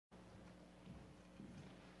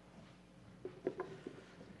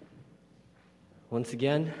Once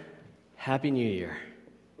again, Happy New Year,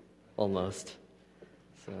 almost.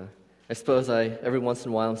 So I suppose every once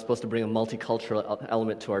in a while I'm supposed to bring a multicultural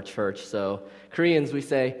element to our church. So Koreans, we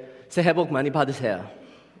say, 새해 복 많이 받으세요.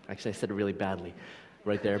 Actually, I said it really badly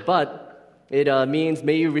right there. But it means,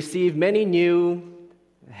 may you receive many new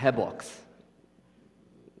해복s.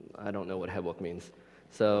 I don't know what 해복 means.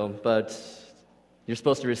 So, but you're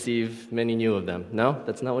supposed to receive many new of them. No?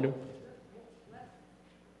 That's not what it means?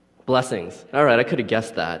 Blessings. All right, I could have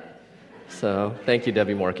guessed that. So, thank you,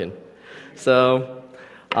 Debbie Morgan. So,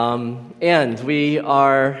 and we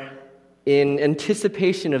are in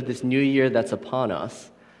anticipation of this new year that's upon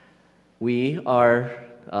us. We are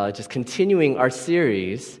just continuing our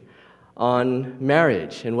series on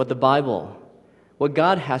marriage and what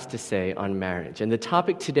God has to say on marriage. And the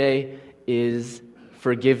topic today is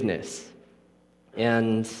forgiveness.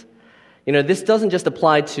 And this doesn't just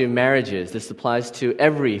apply to marriages. This applies to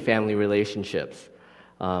every family relationships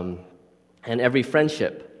and every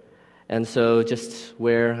friendship. And so just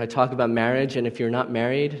where I talk about marriage, and if you're not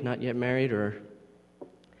married, not yet married, or,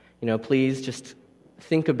 please just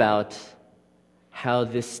think about how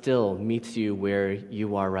this still meets you where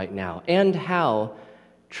you are right now, and how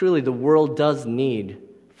truly the world does need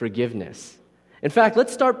forgiveness. In fact,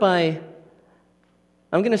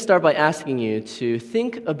 I'm going to start by asking you to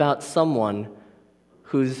think about someone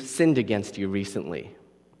who's sinned against you recently.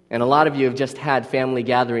 And a lot of you have just had family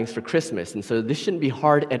gatherings for Christmas, and so this shouldn't be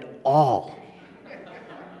hard at all.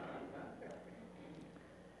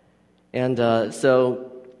 And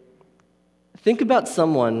so think about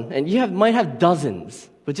someone, and you might have dozens,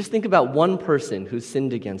 but just think about one person who's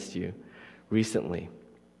sinned against you recently.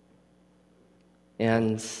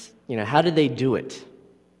 And, how did they do it?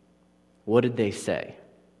 What did they say?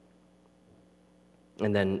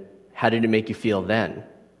 And then, how did it make you feel then?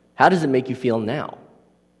 How does it make you feel now?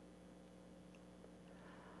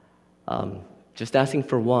 Just asking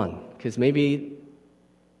for one, because maybe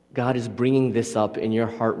God is bringing this up in your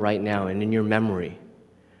heart right now and in your memory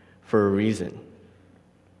for a reason.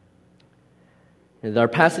 And our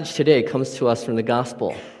passage today comes to us from the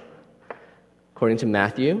Gospel, according to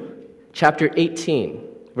Matthew, chapter 18,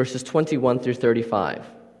 verses 21 through 35.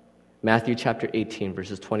 Matthew chapter 18,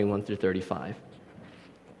 verses 21 through 35.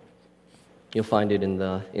 You'll find it in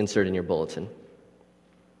the insert in your bulletin.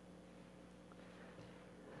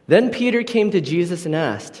 Then Peter came to Jesus and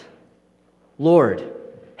asked, "Lord,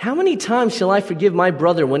 how many times shall I forgive my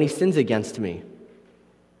brother when he sins against me?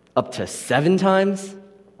 Up to 7 times?"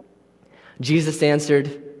 Jesus answered,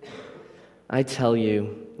 "I tell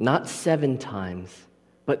you, not 7 times,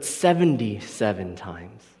 but 77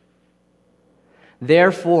 times.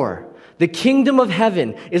 Therefore, the kingdom of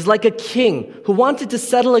heaven is like a king who wanted to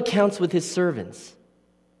settle accounts with his servants.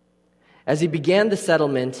 As he began the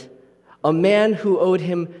settlement, a man who owed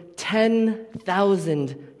him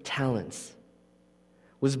 10,000 talents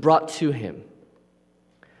was brought to him.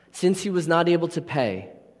 Since he was not able to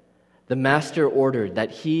pay, the master ordered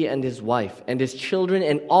that he and his wife and his children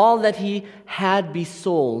and all that he had be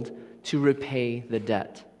sold to repay the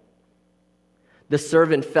debt. The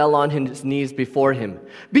servant fell on his knees before him.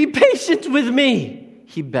 'Be patient with me,'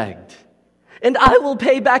 he begged, 'and I will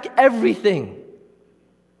pay back everything.'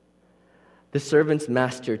 The servant's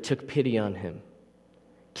master took pity on him,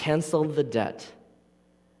 canceled the debt,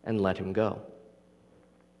 and let him go.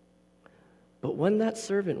 But when that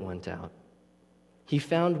servant went out, he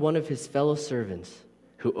found one of his fellow servants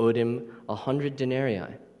who owed him 100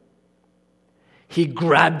 denarii. He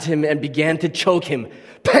grabbed him and began to choke him.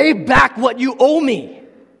 'Pay back what you owe me,'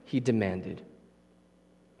 he demanded.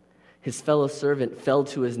 His fellow servant fell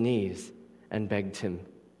to his knees and begged him,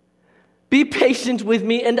 'Be patient with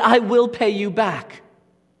me and I will pay you back.'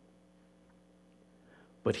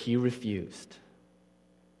 But he refused.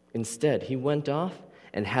 Instead, he went off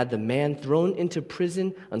and had the man thrown into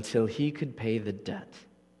prison until he could pay the debt.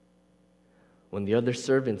 When the other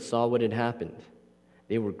servants saw what had happened,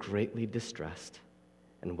 they were greatly distressed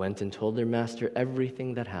and went and told their master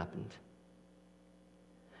everything that happened.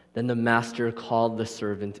 Then the master called the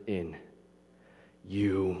servant in.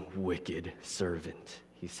 'You wicked servant,'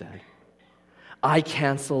 he said. 'I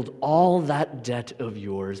canceled all that debt of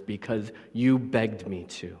yours because you begged me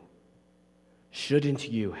to. Shouldn't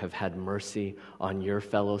you have had mercy on your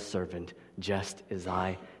fellow servant just as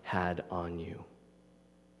I had on you?'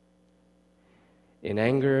 In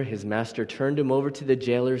anger, his master turned him over to the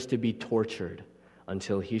jailers to be tortured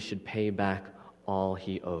until he should pay back all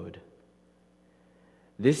he owed.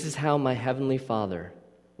 This is how my heavenly Father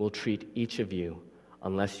will treat each of you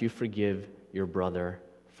unless you forgive your brother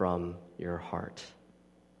from your heart."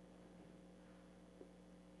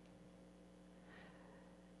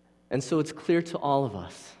 And so it's clear to all of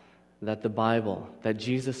us that the Bible, that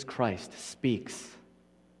Jesus Christ speaks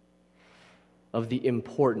of the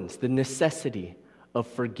importance, the necessity of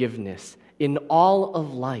forgiveness in all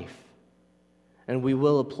of life. And we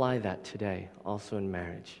will apply that today, also in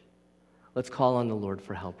marriage. Let's call on the Lord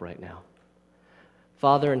for help right now.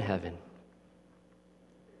 Father in heaven,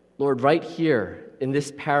 Lord, right here in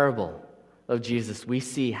this parable of Jesus, we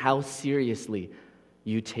see how seriously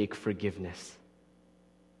you take forgiveness.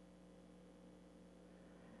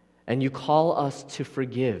 And you call us to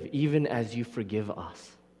forgive, even as you forgive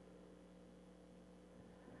us.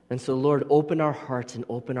 And so, Lord, open our hearts and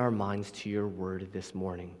open our minds to your word this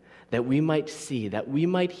morning, that we might see, that we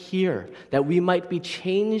might hear, that we might be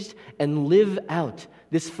changed and live out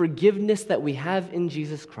this forgiveness that we have in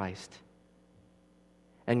Jesus Christ,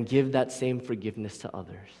 and give that same forgiveness to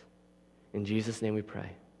others. In Jesus' name we pray.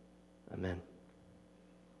 Amen.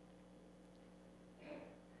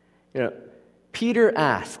 Peter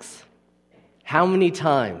asks, how many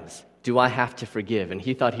times do I have to forgive? And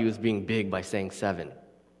he thought he was being big by saying 7.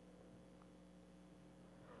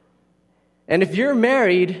 And if you're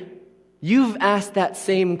married, you've asked that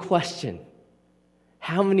same question.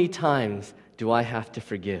 How many times do I have to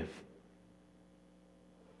forgive?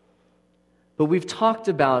 But we've talked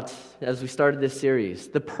about, as we started this series,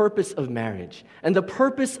 the purpose of marriage. And the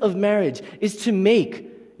purpose of marriage is to make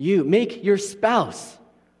your spouse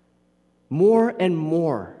more and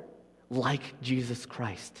more like Jesus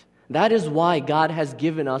Christ. That is why God has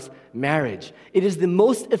given us marriage. It is the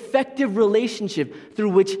most effective relationship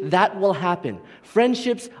through which that will happen.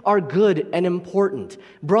 Friendships are good and important.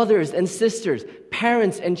 Brothers and sisters,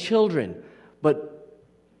 parents and children. But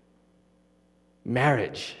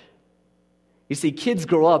marriage. You see, kids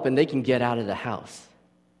grow up and they can get out of the house.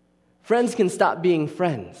 Friends can stop being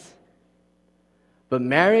friends. But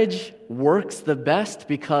marriage works the best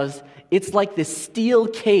because it's like this steel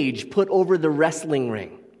cage put over the wrestling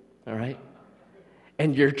ring. All right?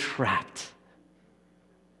 And you're trapped.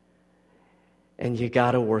 And you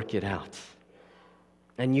got to work it out.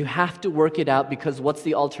 And you have to work it out because what's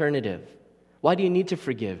the alternative? Why do you need to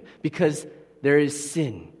forgive? Because there is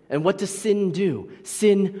sin. And what does sin do?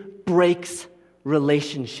 Sin breaks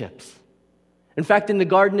relationships. In fact, in the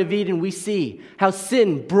Garden of Eden, we see how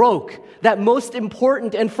sin broke that most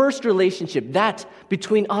important and first relationship, that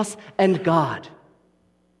between us and God.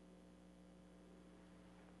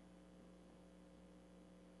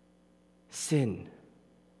 Sin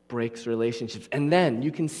breaks relationships. And then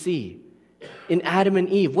you can see in Adam and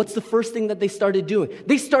Eve, what's the first thing that they started doing?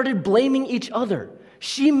 They started blaming each other.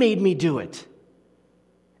 She made me do it.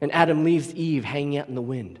 And Adam leaves Eve hanging out in the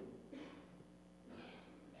wind.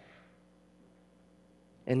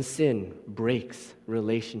 And sin breaks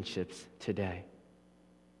relationships today.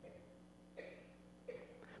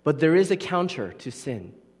 But there is a counter to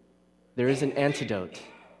sin. There is an antidote.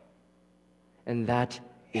 And that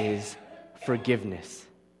is forgiveness.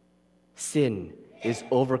 Sin is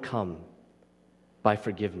overcome by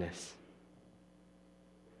forgiveness.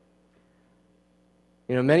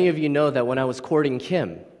 Many of you know that when I was courting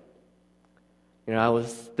Kim, there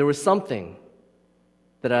was something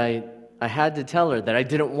that I had to tell her that I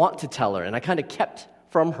didn't want to tell her, and I kind of kept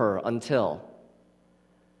from her until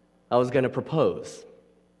I was going to propose.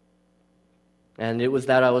 And it was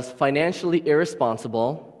that I was financially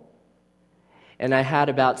irresponsible, and I had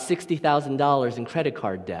about $60,000 in credit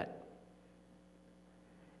card debt.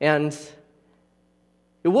 And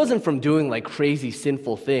it wasn't from doing like crazy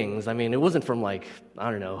sinful things. I mean, it wasn't from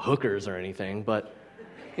hookers or anything, but,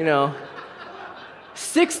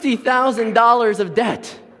 $60,000 of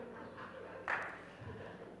debt.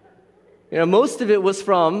 Most of it was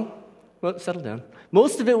from, settle down.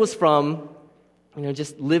 Most of it was from,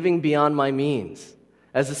 just living beyond my means.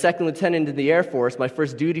 As a second lieutenant in the Air Force, my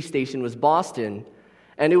first duty station was Boston,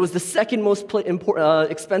 and it was the second most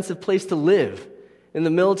expensive place to live in the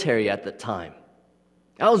military at the time.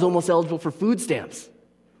 I was almost eligible for food stamps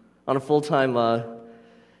on a full-time,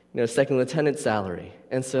 second lieutenant salary.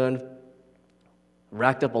 And so I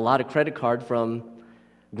racked up a lot of credit card from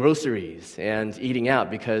groceries and eating out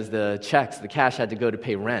because the cash had to go to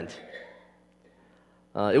pay rent.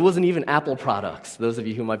 It wasn't even Apple products, those of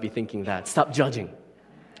you who might be thinking that. Stop judging.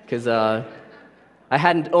 Because I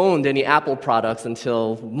hadn't owned any Apple products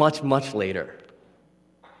until much, much later.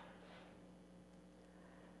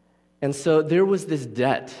 And so there was this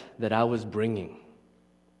debt that I was bringing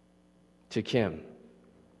to Kim.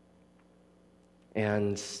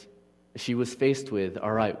 And she was faced with,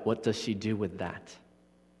 all right, what does she do with that?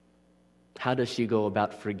 How does she go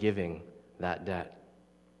about forgiving that debt?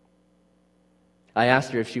 I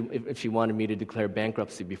asked her if she wanted me to declare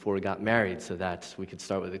bankruptcy before we got married so that we could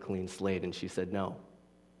start with a clean slate, and she said no.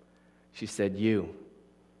 She said, you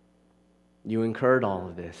incurred all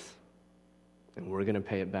of this, and we're going to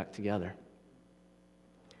pay it back together.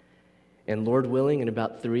 And Lord willing, in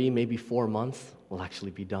about 3, maybe 4 months, we'll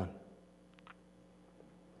actually be done.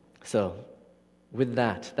 So, with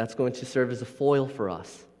that, that's going to serve as a foil for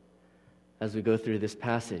us as we go through this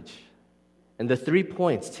passage. And the 3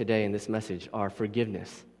 points today in this message are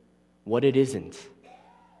forgiveness, what it isn't,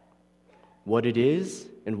 what it is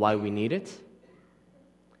and why we need it,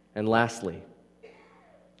 and lastly,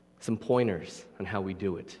 some pointers on how we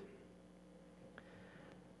do it.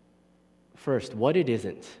 First, what it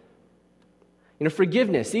isn't.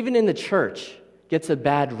 Forgiveness, even in the church, gets a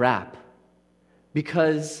bad rap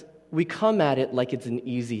because we come at it like it's an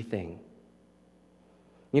easy thing.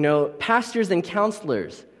 Pastors and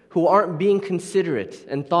counselors who aren't being considerate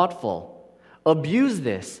and thoughtful abuse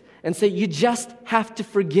this and say, you just have to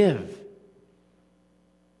forgive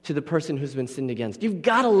to the person who's been sinned against. You've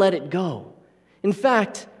got to let it go. In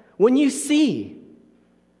fact, when you see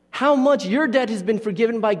how much your debt has been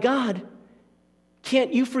forgiven by God,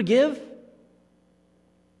 can't you forgive?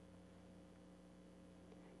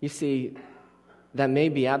 You see, that may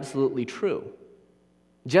be absolutely true.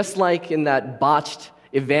 Just like in that botched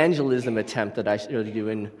evangelism attempt that I showed you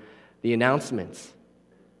in the announcements.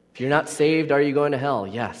 If you're not saved, are you going to hell?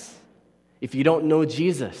 Yes. If you don't know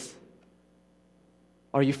Jesus,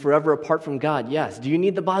 are you forever apart from God? Yes. Do you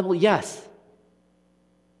need the Bible? Yes.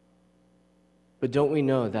 But don't we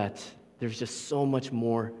know that there's just so much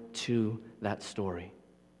more to that story?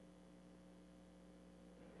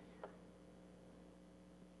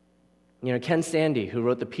 Ken Sande, who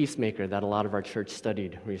wrote The Peacemaker that a lot of our church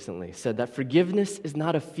studied recently, said that forgiveness is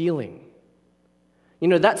not a feeling.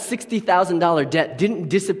 That $60,000 debt didn't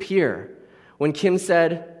disappear when Kim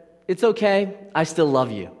said, it's okay, I still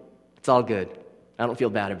love you. It's all good. I don't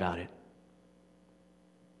feel bad about it.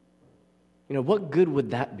 What good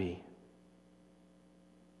would that be?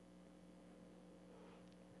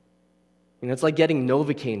 It's like getting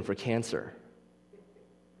Novocaine for cancer.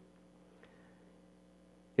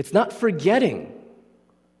 It's not forgetting.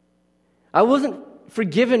 I wasn't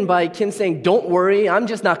forgiven by Kim saying, don't worry, I'm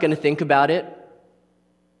just not going to think about it.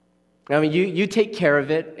 You take care of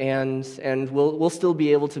it, and we'll still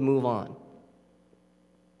be able to move on.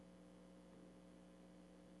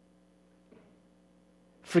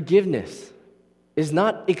 Forgiveness is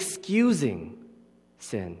not excusing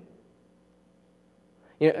sin.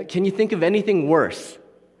 Can you think of anything worse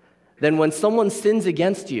than when someone sins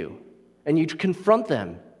against you and you confront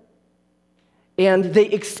them and they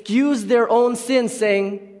excuse their own sin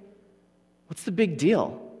saying, what's the big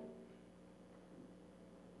deal?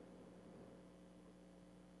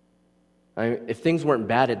 If things weren't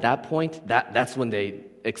bad at that point, that's when they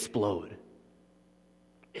explode.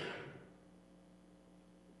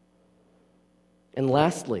 And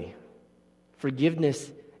lastly,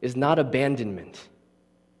 forgiveness is not abandonment.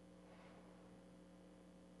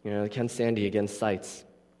 Ken Sande again cites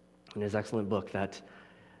in his excellent book that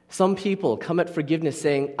some people come at forgiveness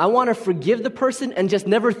saying, I want to forgive the person and just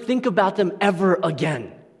never think about them ever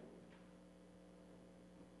again.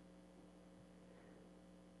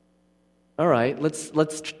 All right, let's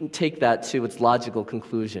take that to its logical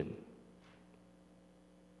conclusion.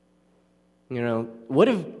 What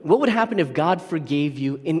would happen if God forgave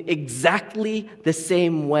you in exactly the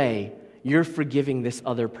same way you're forgiving this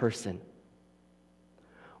other person?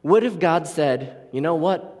 What if God said, you know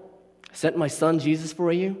what? I sent my son Jesus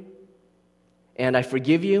for you, and I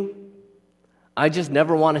forgive you. I just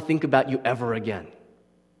never want to think about you ever again.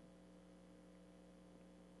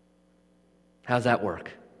 How's that work?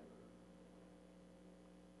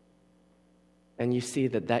 And you see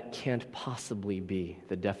that can't possibly be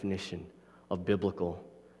the definition of biblical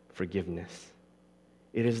forgiveness.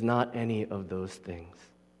 It is not any of those things.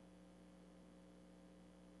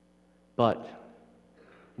 But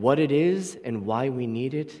what it is and why we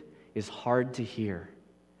need it is hard to hear.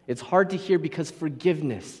 It's hard to hear because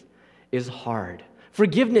forgiveness is hard.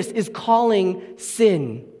 Forgiveness is calling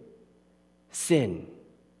sin, sin.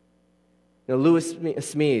 Lewis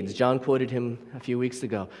Smedes, John quoted him a few weeks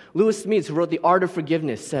ago. Lewis Smedes, who wrote The Art of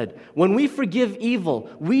Forgiveness, said, when we forgive evil,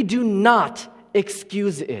 we do not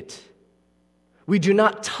excuse it. We do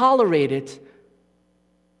not tolerate it.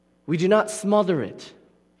 We do not smother it.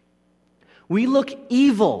 We look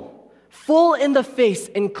evil full in the face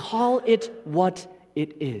and call it what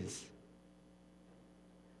it is.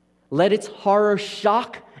 Let its horror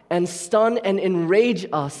shock and stun and enrage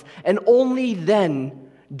us, and only then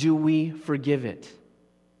do we forgive it.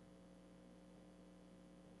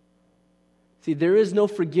 See, there is no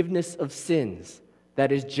forgiveness of sins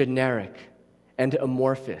that is generic and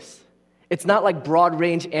amorphous. It's not like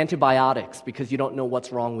broad-range antibiotics because you don't know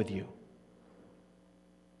what's wrong with you.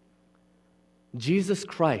 Jesus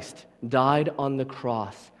Christ died on the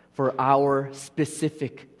cross for our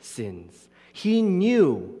specific sins. He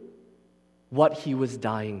knew what he was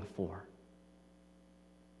dying for.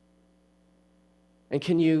 And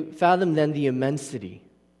can you fathom then the immensity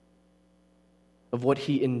of what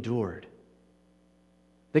he endured?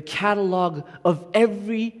 The catalog of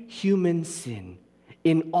every human sin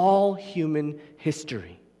in all human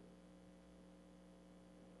history.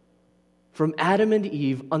 From Adam and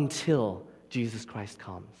Eve until Jesus Christ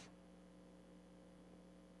comes.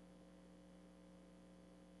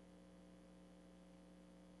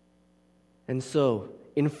 And so,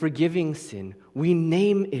 in forgiving sin, we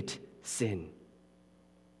name it sin.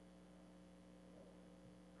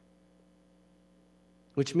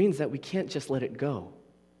 Which means that we can't just let it go.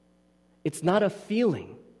 It's not a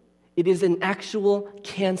feeling. It is an actual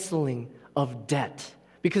canceling of debt.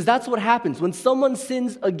 Because that's what happens. When someone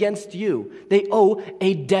sins against you, they owe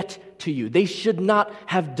a debt to you. They should not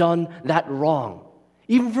have done that wrong.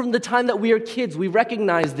 Even from the time that we are kids, we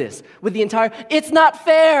recognize this with the entire, it's not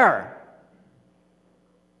fair.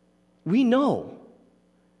 We know.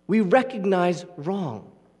 We recognize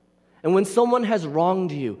wrong. And when someone has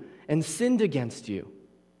wronged you and sinned against you,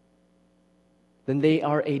 then they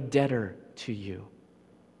are a debtor to you.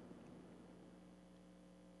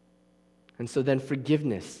 And so then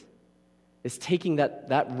forgiveness is taking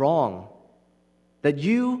that wrong that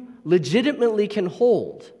you legitimately can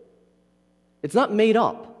hold. It's not made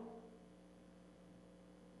up.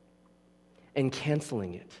 And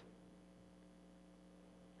canceling it.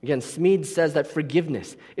 Again, Smead says that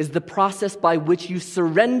forgiveness is the process by which you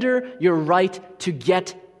surrender your right to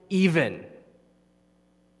get even.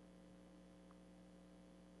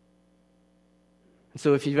 And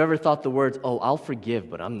so if you've ever thought the words, oh, I'll forgive,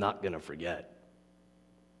 but I'm not going to forget.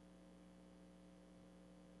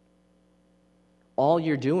 All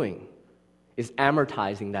you're doing is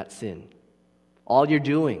amortizing that sin. All you're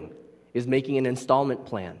doing is making an installment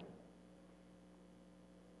plan.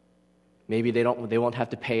 Maybe they won't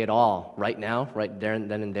have to pay it all right now, right there and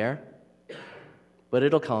then and there. But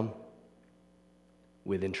it'll come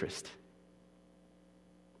with interest.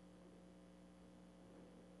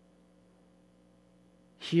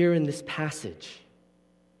 Here in this passage,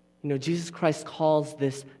 Jesus Christ calls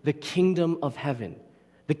this the kingdom of heaven.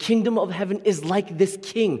 The kingdom of heaven is like this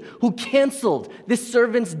king who canceled this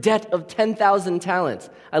servant's debt of 10,000 talents.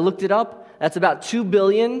 I looked it up. That's about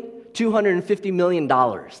 $2.25 billion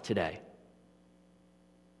today.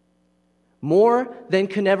 More than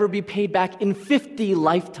can ever be paid back in 50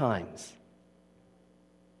 lifetimes.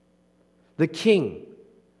 The king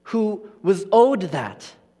who was owed that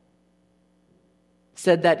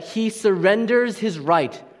said that he surrenders his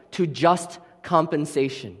right to just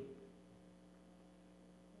compensation.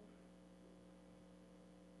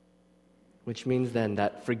 Which means then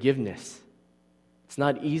that forgiveness, it's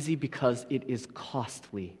not easy because it is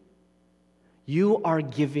costly. You are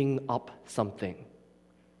giving up something.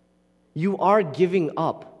 You are giving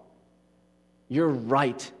up your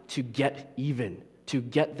right to get even, to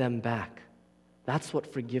get them back. That's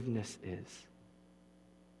what forgiveness is.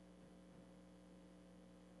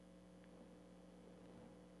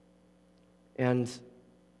 And,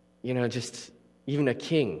 just even a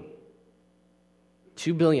king,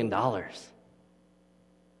 $2 billion.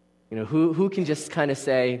 Who can just kind of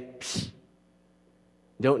say,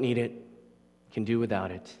 don't need it, can do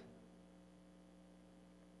without it.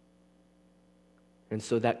 And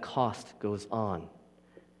so that cost goes on.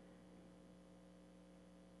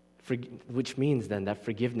 Which means then that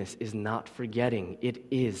forgiveness is not forgetting. It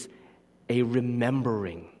is a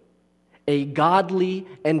remembering. A godly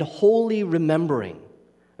and holy remembering.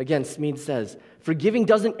 Again, Smead says, forgiving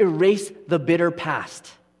doesn't erase the bitter past.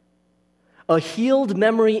 A healed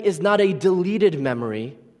memory is not a deleted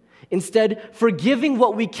memory. Instead, forgiving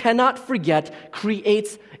what we cannot forget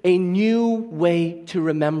creates a new way to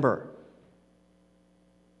remember.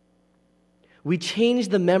 We change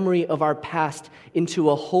the memory of our past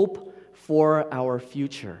into a hope for our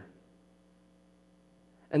future.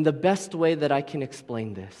 And the best way that I can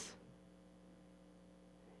explain this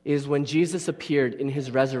is when Jesus appeared in his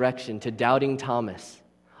resurrection to doubting Thomas.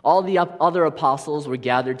 All the other apostles were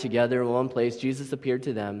gathered together in one place. Jesus appeared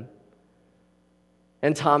to them,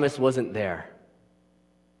 and Thomas wasn't there.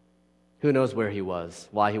 Who knows where he was,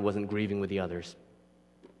 why he wasn't grieving with the others.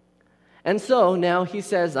 And so now he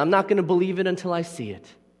says, I'm not going to believe it until I see it.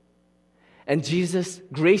 And Jesus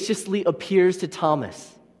graciously appears to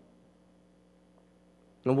Thomas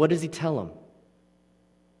And what does he tell him?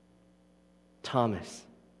 Thomas,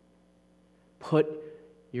 put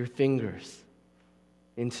your fingers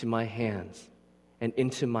into my hands and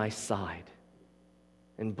into my side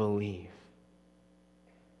and believe.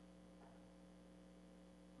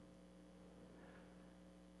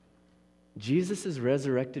 Jesus'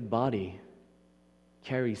 resurrected body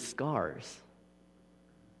carries scars.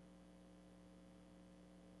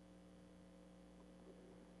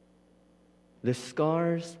 The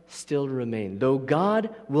scars still remain. Though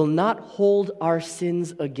God will not hold our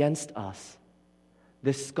sins against us,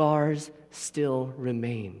 the scars still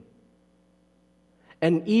remain.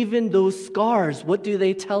 And even those scars, what do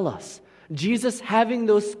they tell us? Jesus having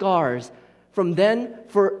those scars from then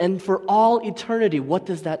for all eternity, what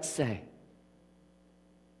does that say?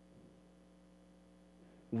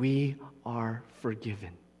 We are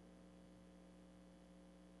forgiven.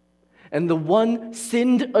 And the one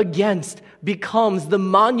sinned against becomes the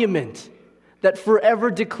monument that forever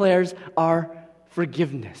declares our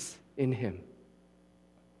forgiveness in Him.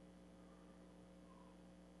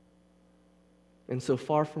 And so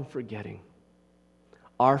far from forgetting,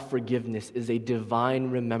 our forgiveness is a divine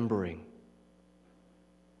remembering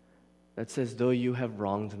that says, though you have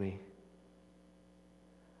wronged me,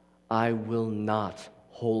 I will not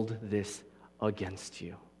hold this against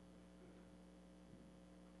you.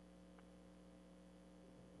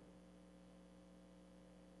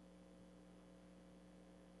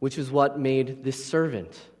 Which is what made this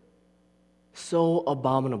servant so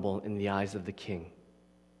abominable in the eyes of the king.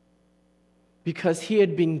 Because he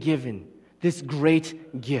had been given this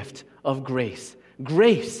great gift of grace.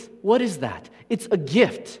 Grace, what is that? It's a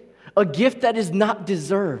gift that is not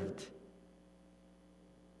deserved.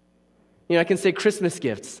 I can say Christmas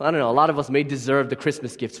gifts. I don't know, a lot of us may deserve the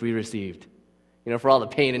Christmas gifts we received, for all the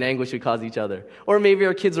pain and anguish we cause each other. Or maybe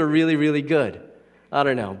our kids are really, really good. I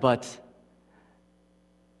don't know, but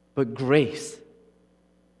grace,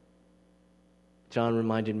 John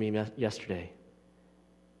reminded me yesterday,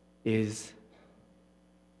 is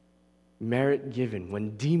merit given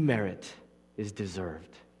when demerit is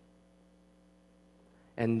deserved.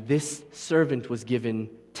 And this servant was given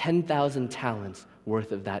 10,000 talents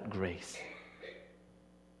worth of that grace.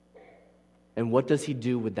 And what does he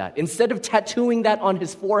do with that? Instead of tattooing that on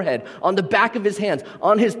his forehead, on the back of his hands,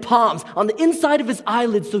 on his palms, on the inside of his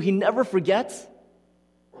eyelids so he never forgets,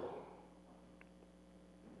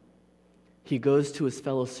 he goes to his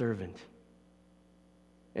fellow servant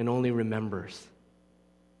and only remembers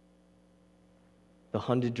the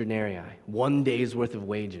 100 denarii, 1 day's worth of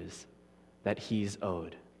wages that he's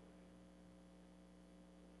owed.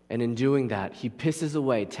 And in doing that, he pisses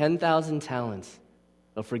away 10,000 talents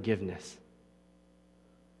of forgiveness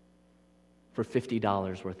for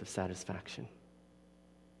 $50 worth of satisfaction.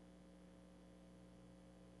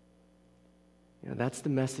 That's the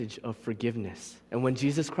message of forgiveness. And when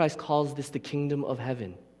Jesus Christ calls this the kingdom of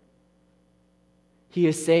heaven, he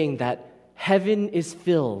is saying that heaven is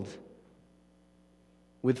filled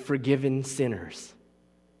with forgiven sinners.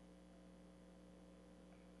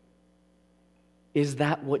 Is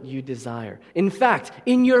that what you desire? In fact,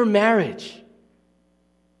 in your marriage,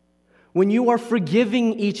 when you are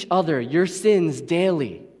forgiving each other your sins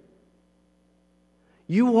daily,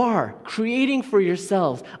 you are creating for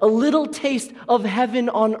yourselves a little taste of heaven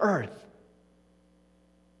on earth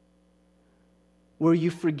where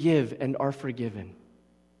you forgive and are forgiven.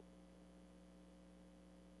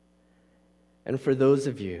 And for those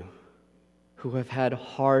of you who have had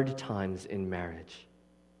hard times in marriage,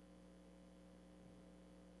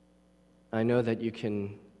 I know that you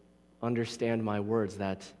can understand my words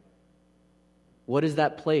that what is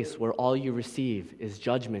that place where all you receive is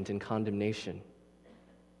judgment and condemnation?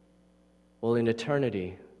 Well, in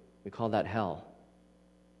eternity, we call that hell.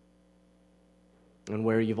 And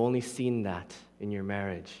where you've only seen that in your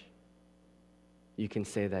marriage, you can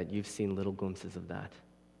say that you've seen little glimpses of that.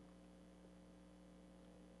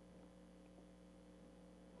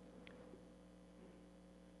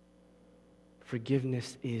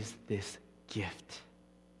 Forgiveness is this gift.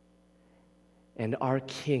 And our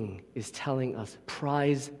King is telling us,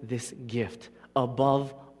 prize this gift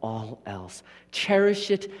above all else. Cherish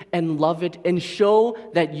it and love it, and show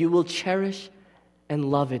that you will cherish and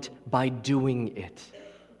love it by doing it.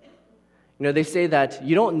 They say that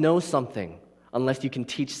you don't know something unless you can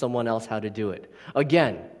teach someone else how to do it.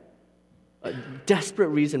 Again, a desperate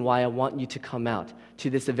reason why I want you to come out to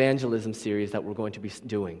this evangelism series that we're going to be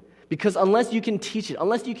doing. Because unless you can teach it,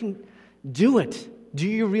 unless you can do it, do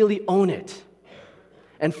you really own it?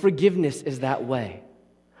 And forgiveness is that way.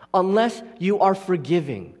 Unless you are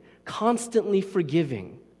forgiving, constantly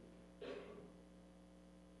forgiving,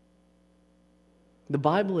 The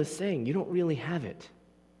Bible is saying you don't really have it.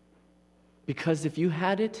 Because if you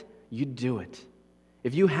had it, you'd do it.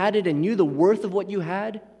 If you had it and knew the worth of what you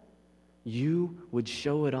had, you would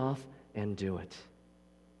show it off and do it.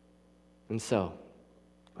 And so,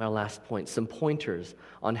 our last point, some pointers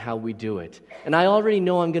on how we do it. And I already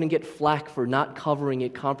know I'm going to get flack for not covering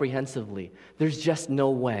it comprehensively. There's just no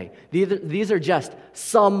way. These are just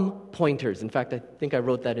some pointers. In fact, I think I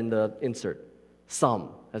wrote that in the insert. Some,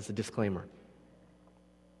 as a disclaimer.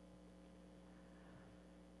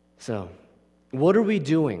 So, what are we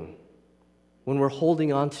doing when we're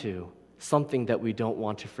holding on to something that we don't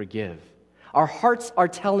want to forgive? Our hearts are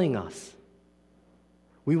telling us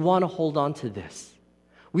we want to hold on to this.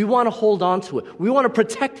 We want to hold on to it. We want to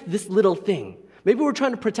protect this little thing. Maybe we're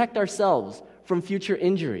trying to protect ourselves from future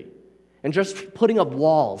injury and just putting up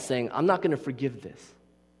walls saying, I'm not going to forgive this.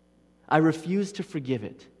 I refuse to forgive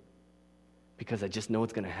it because I just know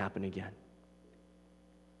it's going to happen again.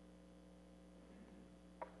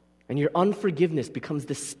 And your unforgiveness becomes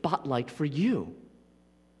the spotlight for you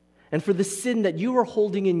and for the sin that you are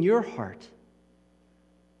holding in your heart,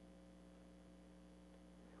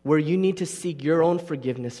 where you need to seek your own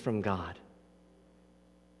forgiveness from God.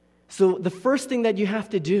 So the first thing that you have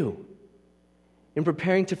to do in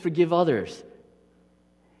preparing to forgive others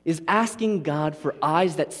is asking God for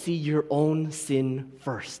eyes that see your own sin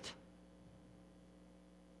first.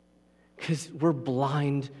 Because we're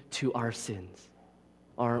blind to our sins,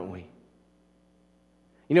 aren't we?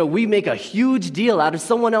 You know, we make a huge deal out of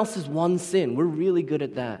someone else's one sin. We're really good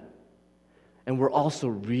at that. And we're also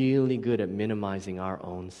really good at minimizing our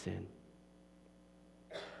own sin.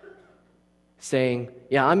 Saying,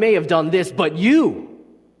 yeah, I may have done this, but you.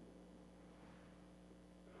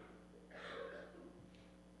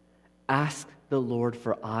 Ask the Lord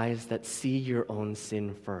for eyes that see your own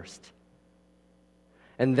sin first.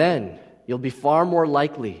 And then you'll be far more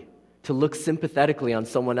likely to look sympathetically on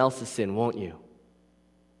someone else's sin, won't you?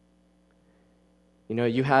 You know,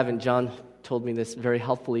 you haven't. John told me this very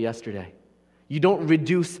helpfully yesterday. You don't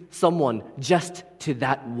reduce someone just to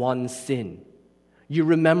that one sin. You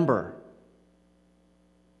remember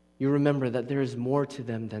that there is more to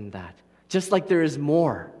them than that. Just like there is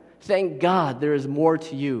more. Thank God there is more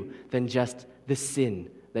to you than just the sin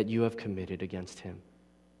that you have committed against Him.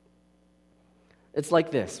 It's like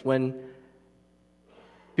this. When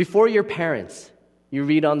before your parents, you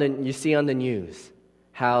see on the news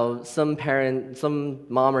how some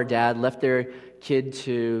mom or dad left their kid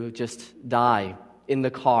to just die in the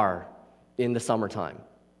car in the summertime.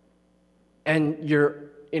 And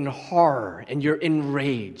you're in horror and you're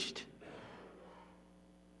enraged.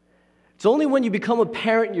 It's only when you become a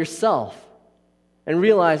parent yourself and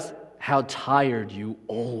realize how tired you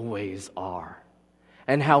always are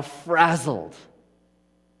and how frazzled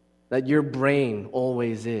that your brain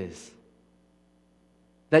always is,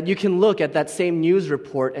 that you can look at that same news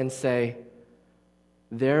report and say,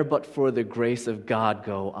 there but for the grace of God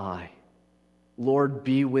go I. Lord,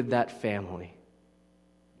 be with that family.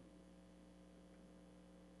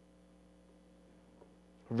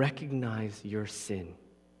 Recognize your sin.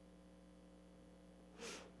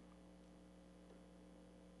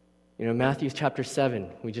 You know, Matthew chapter 7,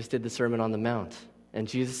 we just did the Sermon on the Mount, and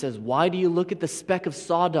Jesus says, why do you look at the speck of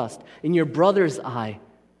sawdust in your brother's eye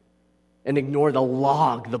and ignore the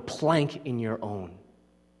log, the plank in your own?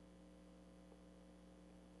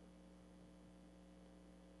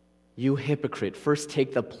 You hypocrite, first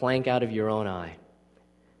take the plank out of your own eye,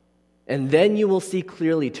 and then you will see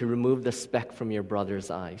clearly to remove the speck from your brother's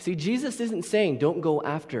eye. See, Jesus isn't saying don't go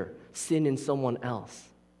after sin in someone else.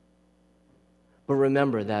 But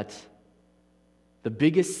remember that the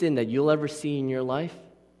biggest sin that you'll ever see in your life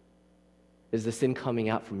is the sin coming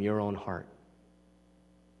out from your own heart.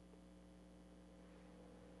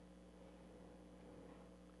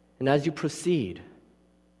 And as you proceed,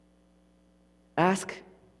 ask,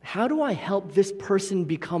 how do I help this person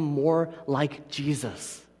become more like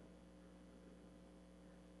Jesus?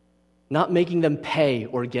 Not making them pay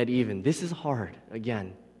or get even. This is hard,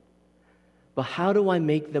 again. But how do I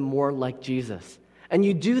make them more like Jesus? And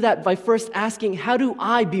you do that by first asking, how do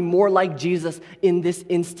I be more like Jesus in this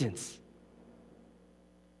instance?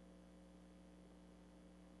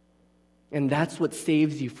 And that's what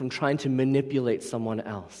saves you from trying to manipulate someone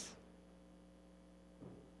else.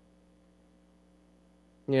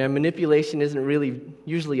 Yeah, manipulation isn't really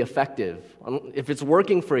usually effective. If it's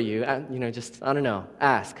working for you, just, I don't know,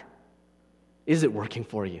 ask. Is it working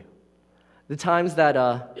for you? The times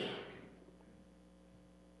that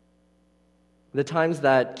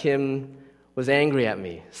Kim was angry at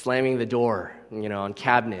me, slamming the door, on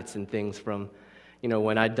cabinets and things from,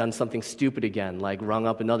 when I'd done something stupid again, like rung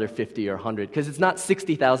up another 50 or 100, because it's not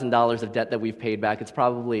 $60,000 of debt that we've paid back. It's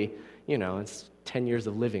probably, it's 10 years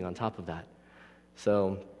of living on top of that.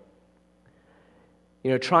 So,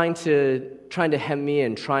 trying to hem me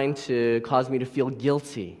in, trying to cause me to feel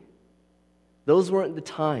guilty. Those weren't the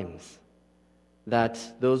times that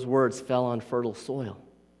those words fell on fertile soil,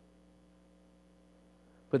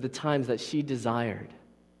 but the times that she desired,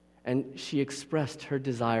 and she expressed her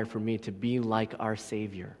desire for me to be like our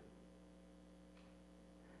Savior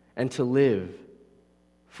and to live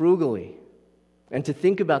frugally and to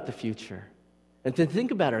think about the future and to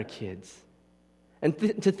think about our kids and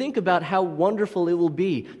to think about how wonderful it will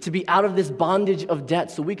be to be out of this bondage of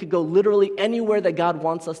debt so we could go literally anywhere that God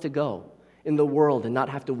wants us to go in the world and not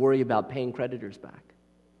have to worry about paying creditors back.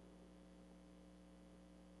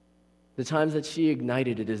 The times that she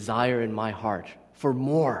ignited a desire in my heart for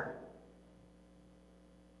more.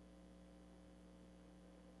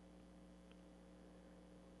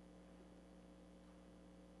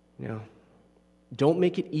 Don't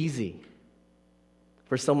make it easy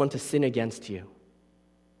for someone to sin against you.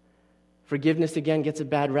 Forgiveness, again, gets a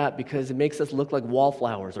bad rap because it makes us look like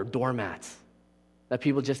wallflowers or doormats that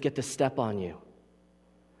people just get to step on you.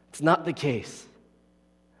 It's not the case.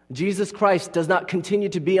 Jesus Christ does not continue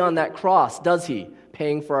to be on that cross, does he?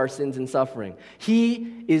 Paying for our sins and suffering.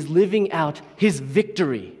 He is living out his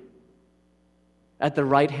victory at the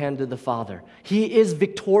right hand of the Father. He is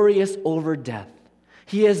victorious over death.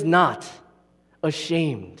 He is not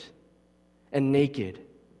ashamed and naked.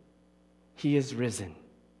 He is risen.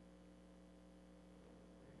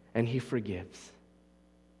 And he forgives.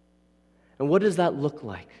 And what does that look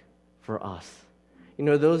like for us?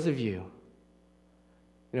 Those of you,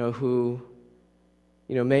 who,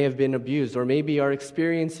 may have been abused or maybe are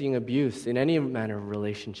experiencing abuse in any manner of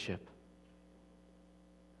relationship.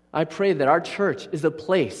 I pray that our church is a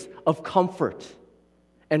place of comfort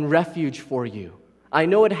and refuge for you. I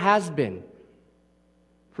know it has been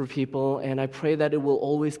for people, and I pray that it will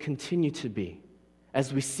always continue to be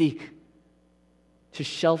as we seek to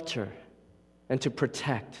shelter and to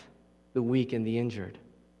protect the weak and the injured.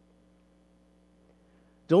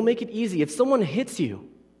 Don't make it easy. If someone hits you,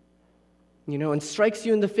 and strikes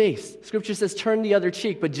you in the face, Scripture says turn the other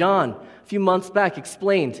cheek. But John, a few months back,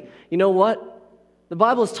 explained, what? The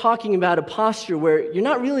Bible is talking about a posture where you're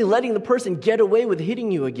not really letting the person get away with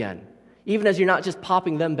hitting you again, even as you're not just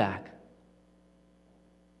popping them back.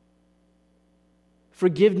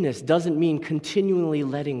 Forgiveness doesn't mean continually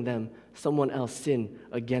letting someone else sin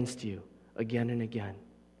against you again and again.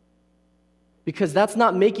 Because that's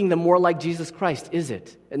not making them more like Jesus Christ, is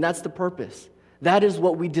it? And that's the purpose. That is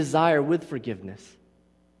what we desire with forgiveness.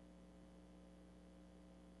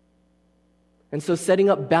 And so setting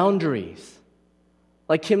up boundaries,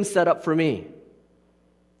 like Kim set up for me,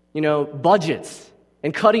 budgets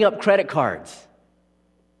and cutting up credit cards,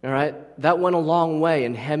 all right? That went a long way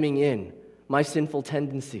in hemming in my sinful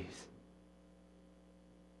tendencies.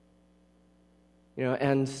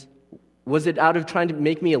 And was it out of trying to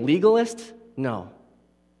make me a legalist? No.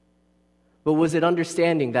 But was it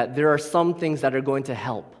understanding that there are some things that are going to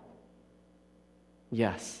help?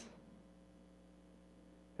 Yes.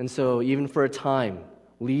 And so even for a time,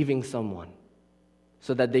 leaving someone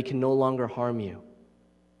so that they can no longer harm you.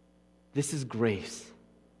 This is grace.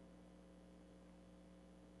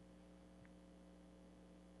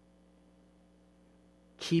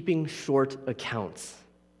 Keeping short accounts.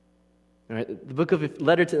 All right? The book of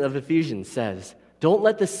letter of Ephesians says, don't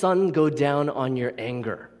let the sun go down on your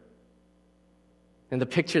anger. And the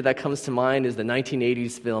picture that comes to mind is the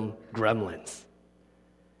 1980s film Gremlins.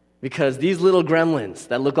 Because these little gremlins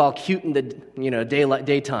that look all cute in the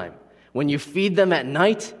daytime, when you feed them at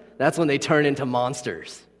night, that's when they turn into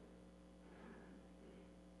monsters.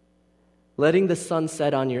 Letting the sun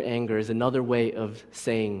set on your anger is another way of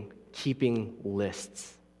saying keeping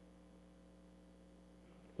lists.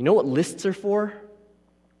 You know what lists are for?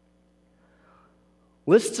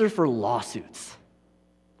 Lists are for lawsuits,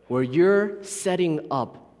 where you're setting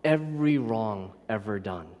up every wrong ever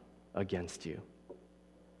done against you.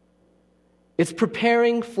 It's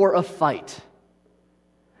preparing for a fight.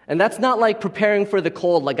 And that's not like preparing for the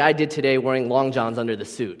cold like I did today wearing long johns under the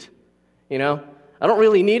suit. I don't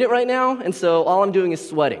really need it right now, and so all I'm doing is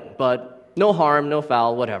sweating, but no harm, no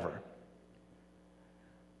foul, whatever.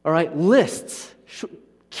 All right, lists,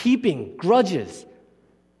 keeping grudges,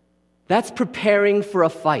 that's preparing for a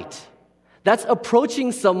fight. That's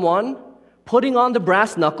approaching someone, putting on the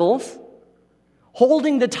brass knuckles,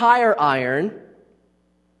 holding the tire iron,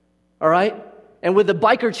 all right, and with a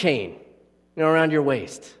biker chain, around your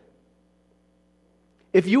waist.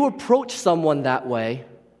 If you approach someone that way,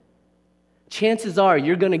 chances are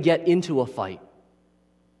you're going to get into a fight.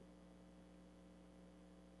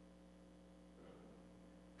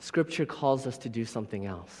 Scripture calls us to do something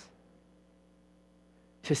else.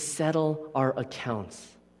 To settle our accounts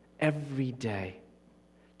every day.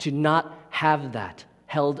 To not have that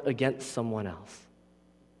held against someone else.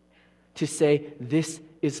 To say, this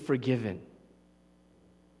is forgiven.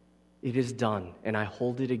 It is done, and I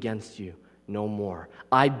hold it against you no more.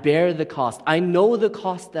 I bear the cost. I know the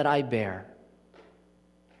cost that I bear,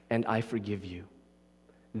 and I forgive you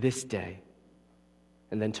this day,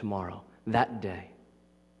 and then tomorrow, that day,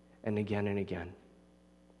 and again and again.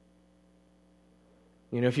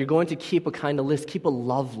 If you're going to keep a kind of list, keep a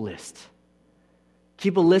love list.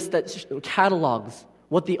 Keep a list that catalogs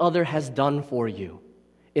what the other has done for you,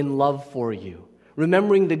 in love for you,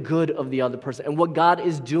 remembering the good of the other person and what God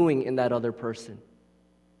is doing in that other person.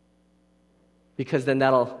 Because then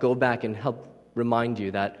that'll go back and help remind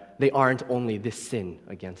you that they aren't only this sin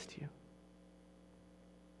against you.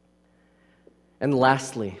 And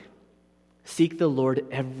lastly, seek the Lord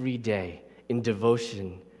every day in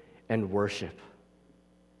devotion and worship.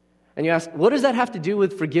 And you ask, what does that have to do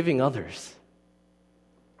with forgiving others?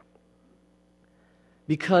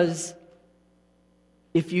 Because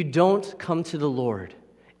if you don't come to the Lord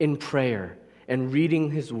in prayer and reading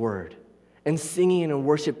His Word and singing and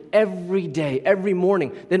worship every day, every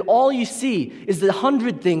morning, then all you see is the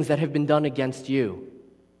 100 things that have been done against you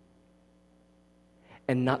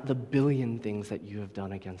and not the billion things that you have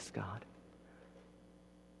done against God.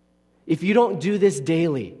 If you don't do this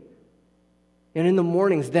daily and in the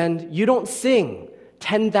mornings, then you don't sing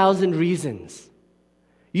 10,000 reasons.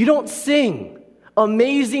 You don't sing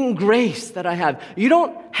amazing grace that I have. You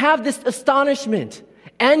don't have this astonishment.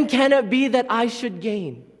 And can it be that I should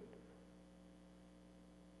gain?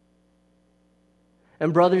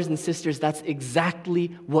 And brothers and sisters, that's exactly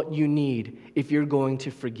what you need if you're going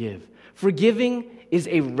to forgive. Forgiving is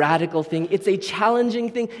a radical thing. It's a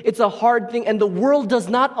challenging thing. It's a hard thing. And the world does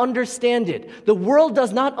not understand it. The world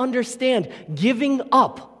does not understand giving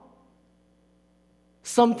up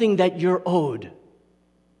something that you're owed.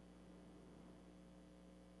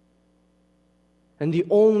 And the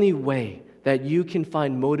only way that you can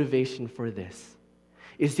find motivation for this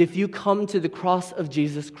is if you come to the cross of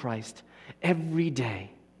Jesus Christ every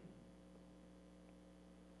day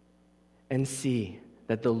and see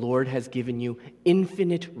that the Lord has given you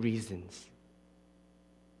infinite reasons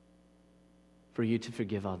for you to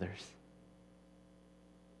forgive others.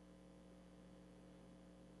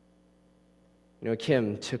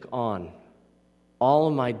 Kim took on all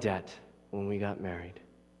of my debt when we got married.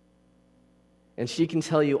 And she can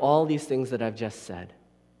tell you all these things that I've just said.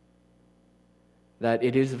 That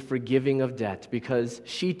it is a forgiving of debt because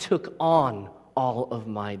she took on all of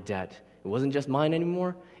my debt. It wasn't just mine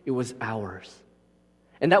anymore, it was ours.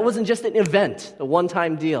 And that wasn't just an event, a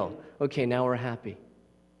one-time deal. Okay, now we're happy.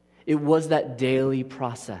 It was that daily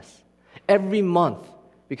process. Every month,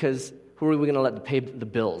 because who are we going to let pay the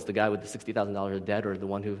bills? The guy with the $60,000 of debt or the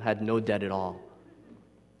one who had no debt at all?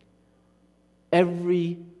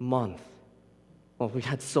 Every month. Well, we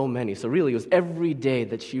had so many. So really, it was every day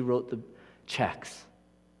that she wrote the checks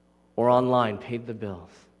or online paid the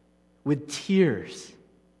bills. With tears,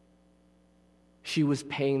 she was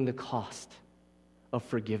paying the cost of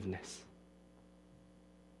forgiveness.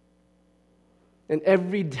 And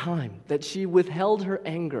every time that she withheld her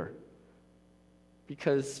anger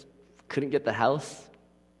because couldn't get the house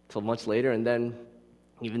till much later, and then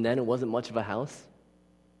even then it wasn't much of a house.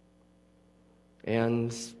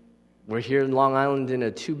 And we're here in Long Island in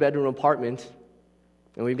a 2-bedroom apartment,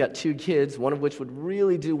 and we've got 2 kids, one of which would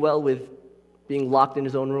really do well with being locked in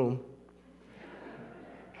his own room.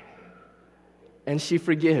 And she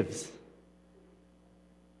forgives.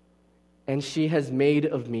 And she has made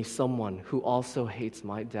of me someone who also hates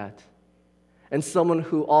my debt. And someone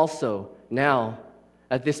who also now,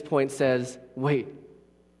 at this point, says, wait,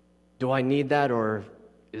 do I need that or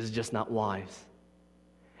is it just not wise?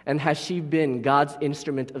 And has she been God's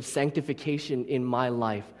instrument of sanctification in my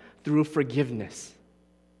life through forgiveness?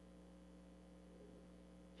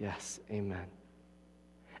 Yes, amen.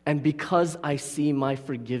 And because I see my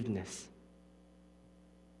forgiveness,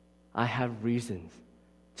 I have reasons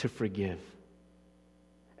to forgive.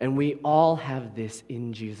 And we all have this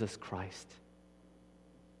in Jesus Christ.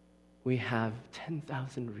 We have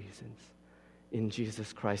 10,000 reasons in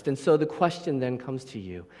Jesus Christ. And so the question then comes to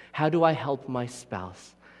you, how do I help my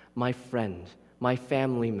spouse, my friend, my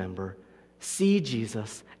family member see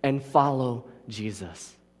Jesus and follow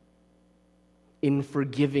Jesus in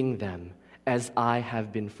forgiving them as I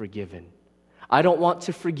have been forgiven? I don't want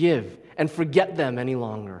to forgive and forget them any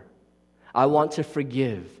longer. I want to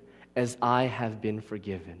forgive as I have been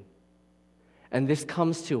forgiven. And this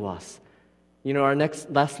comes to us. You know, our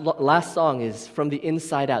last song is From the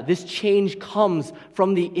Inside Out. This change comes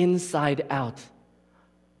from the inside out.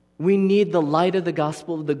 We need the light of the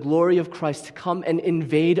gospel, the glory of Christ to come and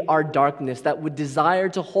invade our darkness that would desire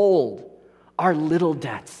to hold our little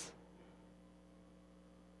debts.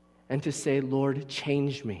 And to say, Lord,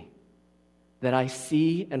 change me, that I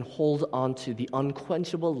see and hold on to the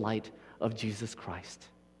unquenchable light of Jesus Christ,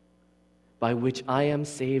 by which I am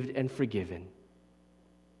saved and forgiven,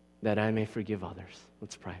 that I may forgive others.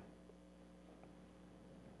 Let's pray.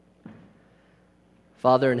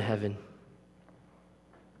 Father in heaven,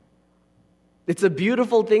 it's a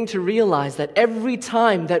beautiful thing to realize that every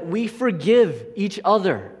time that we forgive each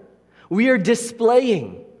other, we are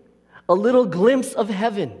displaying a little glimpse of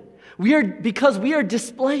heaven. Because we are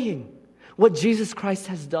displaying what Jesus Christ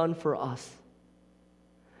has done for us.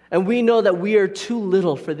 And we know that we are too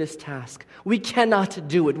little for this task. We cannot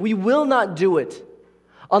do it. We will not do it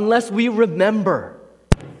unless we remember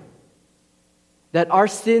that our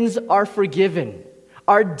sins are forgiven,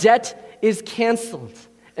 our debt is canceled,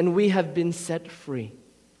 and we have been set free.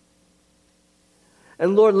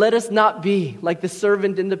 And Lord, let us not be like the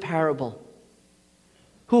servant in the parable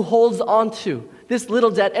who holds on to this little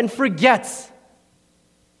debt and forgets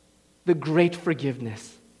the great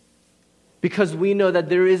forgiveness. Because we know that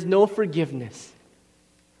there is no forgiveness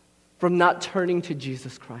from not turning to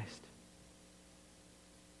Jesus Christ.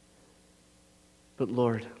 But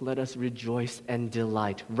Lord, let us rejoice and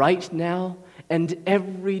delight right now and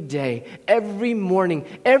every day, every morning,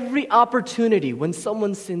 every opportunity when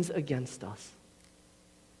someone sins against us.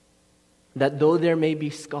 That though there may be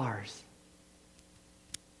scars,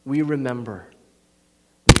 we remember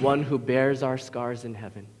the one who bears our scars in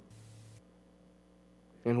heaven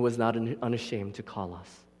and was not unashamed to call us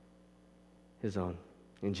his own.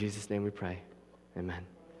 In Jesus' name we pray. Amen.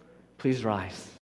 Please rise.